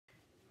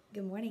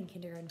Good morning,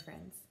 kindergarten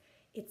friends.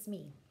 It's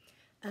me.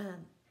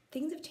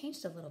 Things have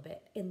changed a little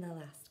bit in the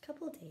last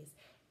couple of days,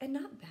 and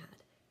not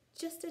bad,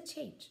 just a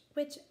change,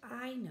 which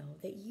I know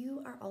that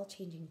you are all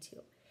changing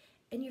too.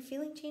 And you're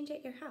feeling change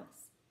at your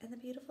house. And the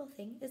beautiful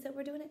thing is that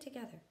we're doing it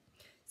together.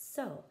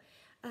 So,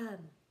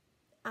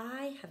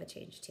 I have a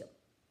change too.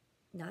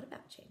 Not a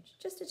bad change,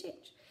 just a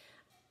change.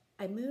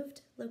 I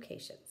moved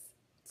locations.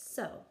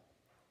 So,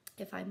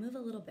 if I move a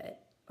little bit,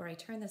 or I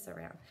turn this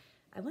around,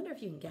 I wonder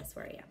if you can guess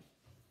where I am.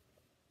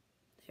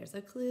 There's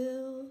a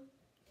clue.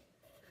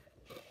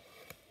 If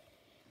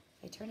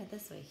I turn it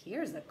this way,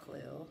 here's a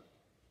clue.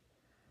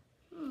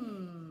 Do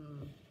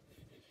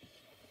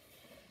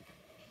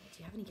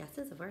you have any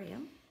guesses of where I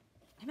am?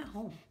 I'm at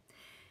home.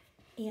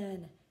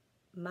 And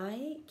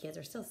my kids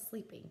are still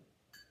sleeping.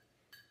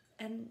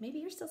 And maybe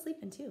you're still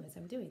sleeping too as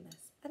I'm doing this.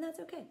 And that's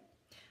okay.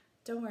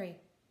 Don't worry,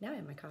 now I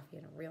have my coffee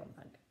in a real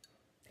mug.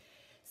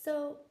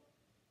 So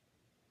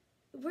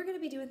we're gonna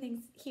be doing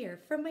things here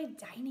from my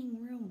dining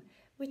room,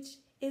 which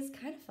is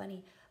kind of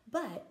funny,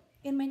 but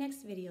in my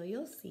next video,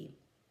 you'll see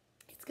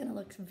it's gonna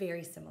look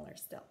very similar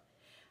still.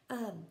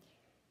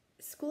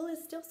 School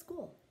is still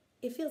school.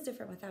 It feels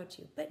different without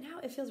you, but now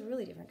it feels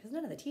really different because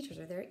none of the teachers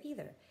are there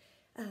either.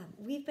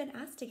 We've been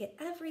asked to get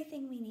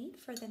everything we need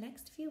for the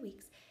next few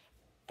weeks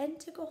and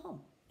to go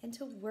home and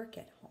to work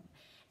at home.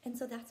 And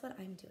so that's what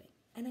I'm doing.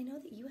 And I know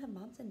that you have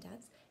moms and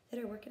dads that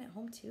are working at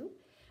home too,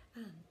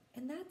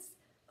 and that's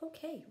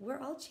okay. We're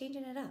all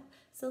changing it up.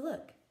 So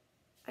look,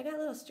 I got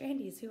little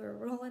strandies who are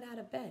rolling out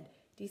of bed.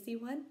 Do you see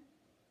one?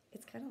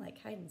 It's kind of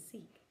like hide and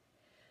seek.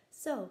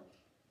 So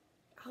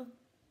I'll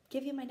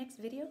give you my next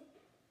video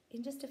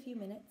in just a few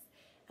minutes,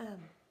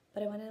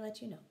 but I wanted to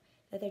let you know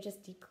that they're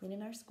just deep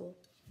cleaning our school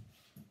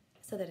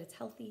so that it's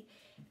healthy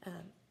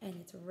and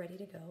it's ready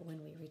to go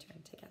when we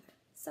return together.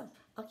 So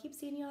I'll keep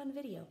seeing you on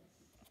video.